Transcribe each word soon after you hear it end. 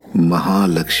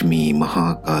Mahalakshmi,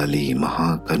 Mahakali,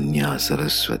 Mahakanya,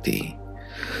 Saraswati.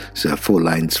 So 4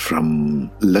 lines from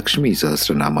Lakshmi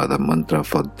Sahasranama, the mantra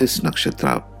for this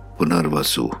nakshatra,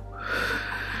 Punarvasu.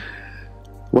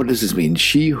 What does this mean?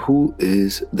 She who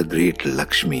is the great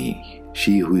Lakshmi,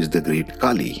 she who is the great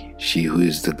Kali, she who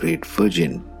is the great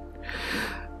Virgin,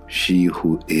 she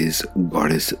who is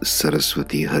Goddess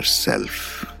Saraswati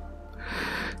herself.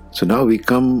 So now we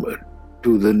come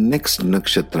to the next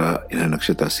nakshatra in a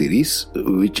nakshatra series,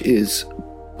 which is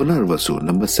Punarvasu,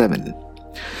 number 7.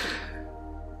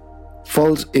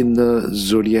 Falls in the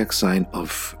zodiac sign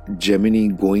of Gemini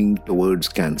going towards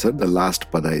Cancer. The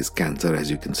last pada is Cancer, as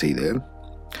you can see there.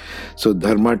 So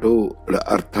Dharma to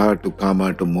Artha to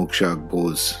Kama to Moksha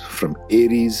goes from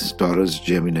Aries, Taurus,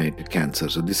 Gemini to Cancer.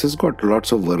 So this has got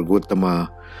lots of Vargottama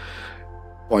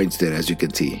points there, as you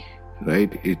can see.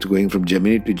 Right? It's going from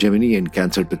Gemini to Gemini and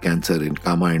Cancer to Cancer in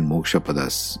Kama and Moksha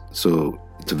padas. So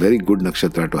it's a very good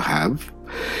nakshatra to have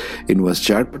in one's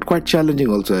chart, but quite challenging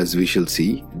also, as we shall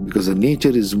see, because the nature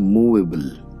is movable.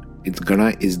 Its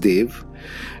Gana is Dev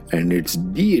and its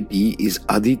deity is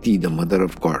Aditi, the mother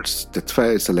of gods. That's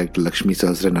why I select Lakshmi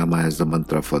Sahasranama as the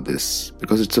mantra for this,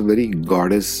 because it's a very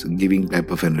goddess giving type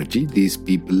of energy. These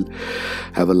people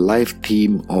have a life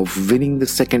theme of winning the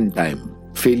second time.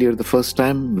 Failure the first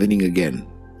time, winning again.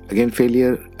 Again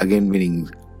failure, again winning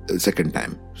the second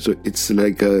time. So it's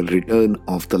like a return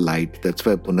of the light. That's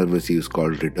why Punarvasi is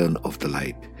called return of the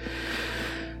light.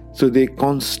 So they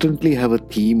constantly have a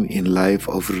theme in life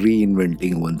of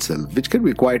reinventing oneself, which can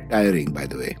be quite tiring, by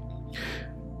the way.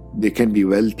 They can be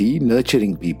wealthy,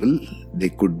 nurturing people. They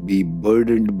could be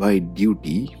burdened by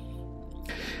duty.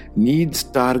 Needs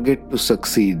target to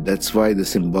succeed. That's why the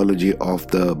symbology of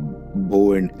the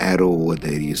bow and arrow over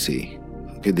there, you see.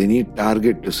 Okay, they need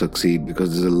target to succeed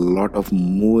because there's a lot of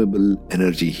movable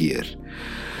energy here.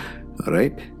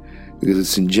 Alright? Because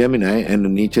it's in Gemini and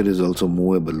nature is also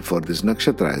movable for this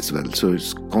nakshatra as well. So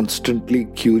it's constantly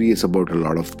curious about a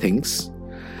lot of things.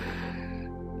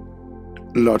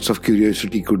 Lots of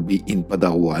curiosity could be in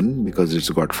Pada 1 because it's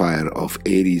got fire of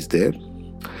Aries there.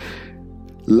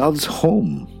 Loves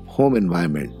home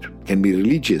environment. Can be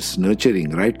religious,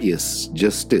 nurturing, righteous,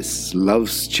 justice,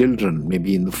 loves children,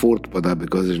 maybe in the 4th pada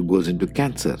because it goes into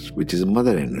Cancer, which is a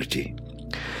mother energy.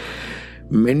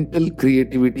 Mental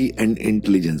creativity and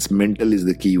intelligence. Mental is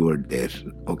the key word there,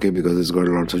 okay, because it's got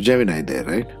lots of Gemini there,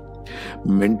 right?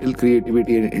 Mental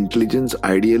creativity and intelligence,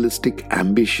 idealistic,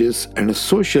 ambitious, and a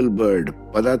social bird.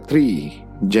 Pada 3,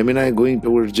 Gemini going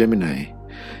towards Gemini.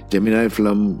 Gemini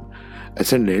from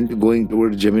Ascendant going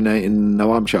towards Gemini in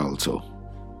Navamsha also.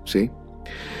 See?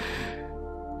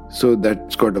 So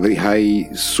that's got a very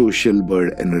high social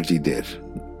bird energy there.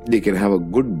 They can have a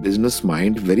good business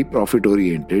mind, very profit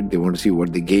oriented. They want to see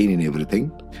what they gain in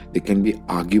everything. They can be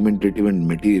argumentative and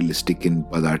materialistic in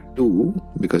Pada 2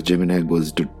 because Gemini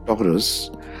goes to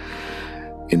Taurus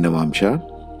in Navamsha.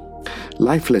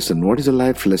 Life lesson. What is a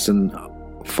life lesson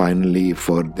finally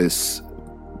for this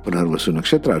Punarvasu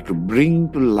Nakshatra? To bring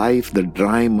to life the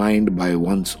dry mind by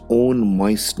one's own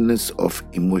moistness of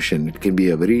emotion. It can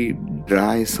be a very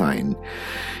dry sign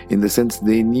in the sense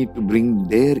they need to bring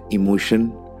their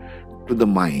emotion to the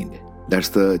mind. That's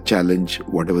the challenge,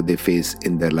 whatever they face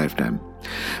in their lifetime.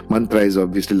 Mantra is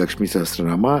obviously Lakshmi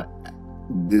Sahasranama.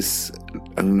 This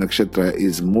nakshatra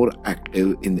is more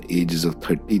active in the ages of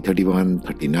 30, 31,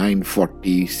 39,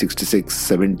 40, 66,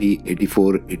 70,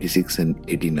 84, 86 and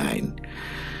 89.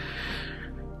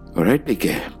 Alright, take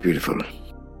care. Beautiful.